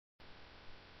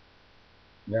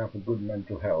Now, for good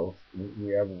mental health,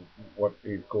 we have what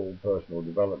is called personal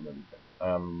development,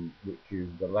 which is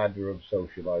the ladder of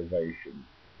socialization.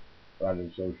 Ladder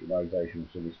of socialization.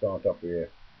 So we start off here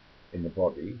in the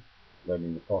body,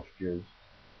 learning the postures,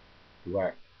 to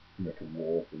act, to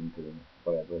walk and to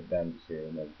whatever, dance here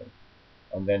and everything.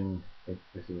 And then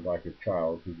this is like a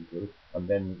child physically, and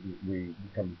then we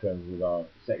come to terms with our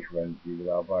sexual energy, with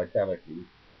our vitality,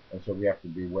 and so we have to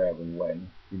be where and when,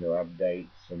 have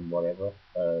dates and whatever.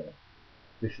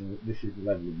 This is the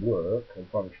level of work and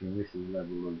functioning. This is the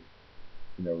level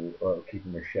of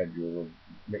keeping a schedule of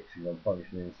mixing and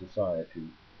functioning in society.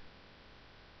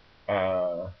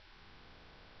 Uh,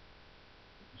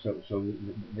 so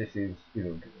this is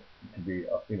to be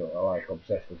like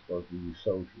obsessed, I suppose, with your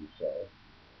social self.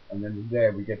 And then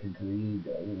there we get into the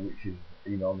ego, which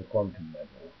is on the quantum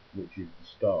level, which is the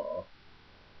star,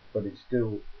 but it's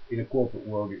still in a corporate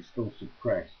world. It's still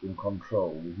suppressed and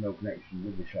controlled. There's no connection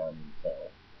with the shining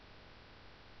self.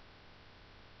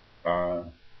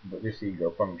 But this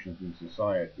ego functions in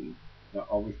society. Now,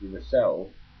 obviously, the self,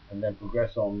 and then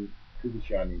progress on to the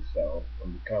shining self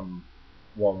and become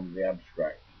one with the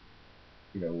abstract.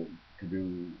 To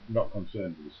do not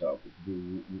concerned with the self, but to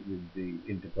do with the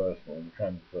interpersonal, the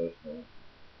transpersonal,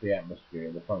 the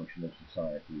atmosphere, the function of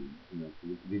society,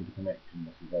 the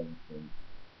interconnectedness of everything,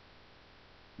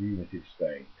 the unitive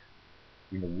state,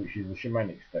 which is the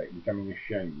shamanic state, becoming a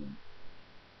shaman.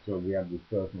 So we have this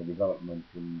personal development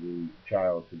from the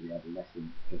child to the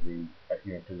adolescent to the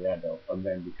to the adult, and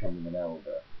then becoming an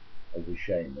elder as a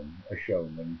shaman, a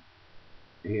showman.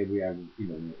 Here we have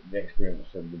the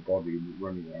experience of the body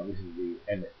running around. This is the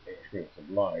experience of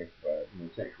life,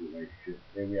 sexual relationships.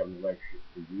 Here we have the relationship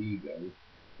with the ego,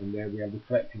 and there we have the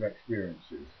collective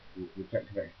experiences. The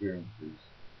collective experiences,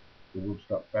 the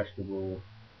Woodstock Festival,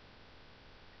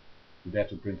 the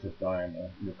death of Princess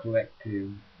Diana,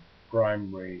 collective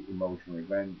primary emotional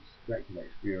events, collective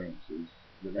experiences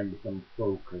that then become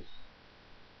focus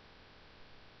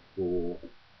for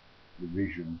the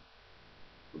vision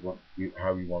of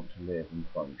how you want to live and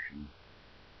function.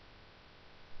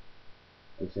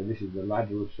 And so this is the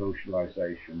ladder of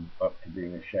socialization up to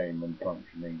being a shaman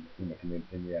functioning in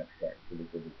the abstract for the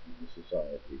good of the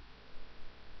society.